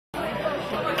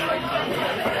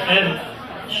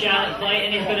Charlotte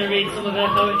Clayton is going to read some of her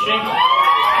poetry.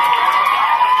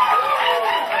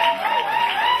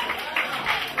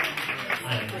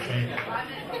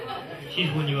 She's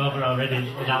won you over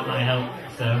already without my help,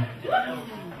 so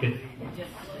good.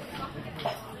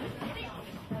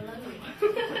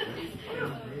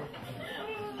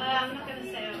 I'm not going to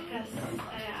say it because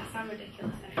I sound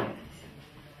ridiculous anyway.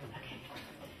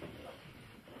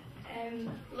 Okay.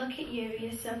 Look at you,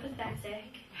 you're so pathetic.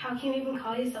 How can you even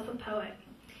call yourself a poet?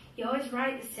 You always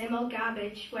write the same old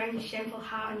garbage, wearing a shameful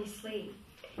heart on your sleeve.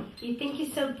 You think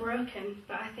you're so broken,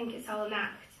 but I think it's all an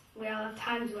act. We all have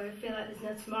times where we feel like there's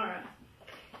no tomorrow.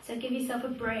 So give yourself a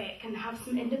break and have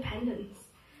some independence.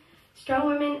 Strong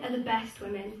women are the best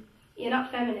women. You're not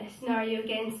feminist, nor are you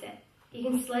against it. You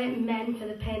can slay men for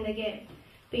the pain they give,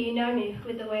 but you know me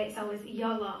with the way it's always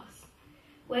your loss.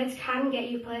 Words can get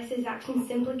you places, actions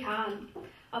simply can't.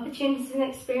 Opportunities and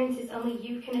experiences only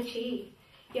you can achieve.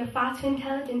 You're far too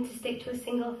intelligent to stick to a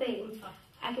single theme.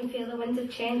 I can feel the winds of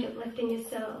change uplifting your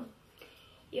soul.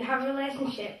 You have a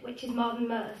relationship which is more than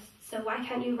most, so why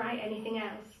can't you write anything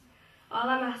else? All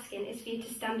I'm asking is for you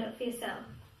to stand up for yourself.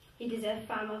 You deserve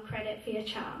far more credit for your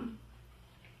charm.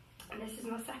 And this is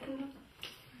my second one.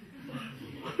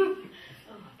 Oh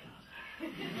my god.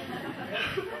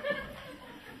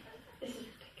 This is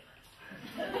ridiculous.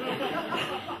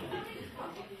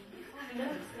 No,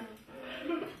 it's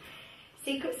not.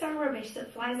 Secrets are rubbish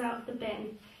that flies out of the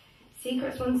bin.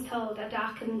 Secrets once told are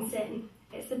darker than sin.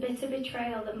 It's the bitter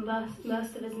betrayal that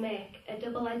most of us make. A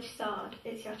double-edged sword,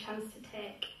 it's your chance to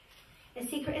take. A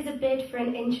secret is a bid for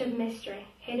an inch of mystery.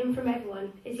 Hidden from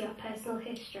everyone is your personal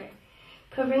history.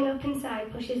 Covering up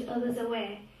inside pushes others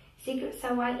away. Secrets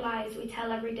are white lies we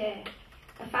tell every day.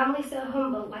 A family so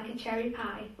humble like a cherry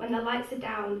pie, when the lights are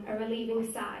down, a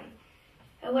relieving sigh.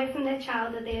 Away from their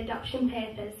child are the adoption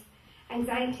papers.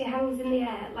 Anxiety hangs in the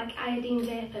air like iodine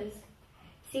vapours.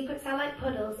 Secrets are like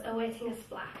puddles awaiting a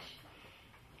splash.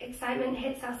 Excitement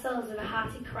hits our souls with a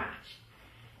hearty crash.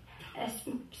 A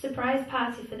surprise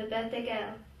party for the birthday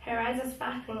girl. Her eyes are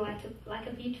sparkling like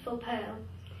a beautiful pearl.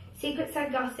 Secrets are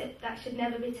gossip that should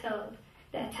never be told.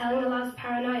 They're telling allows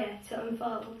paranoia to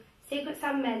unfold. Secrets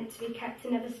are meant to be kept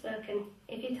and never spoken.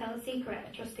 If you tell a secret,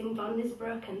 a trusting bond is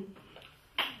broken.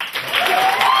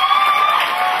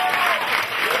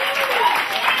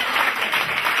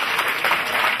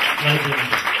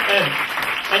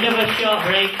 Another short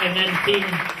break and then Team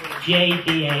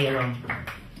JDA are on.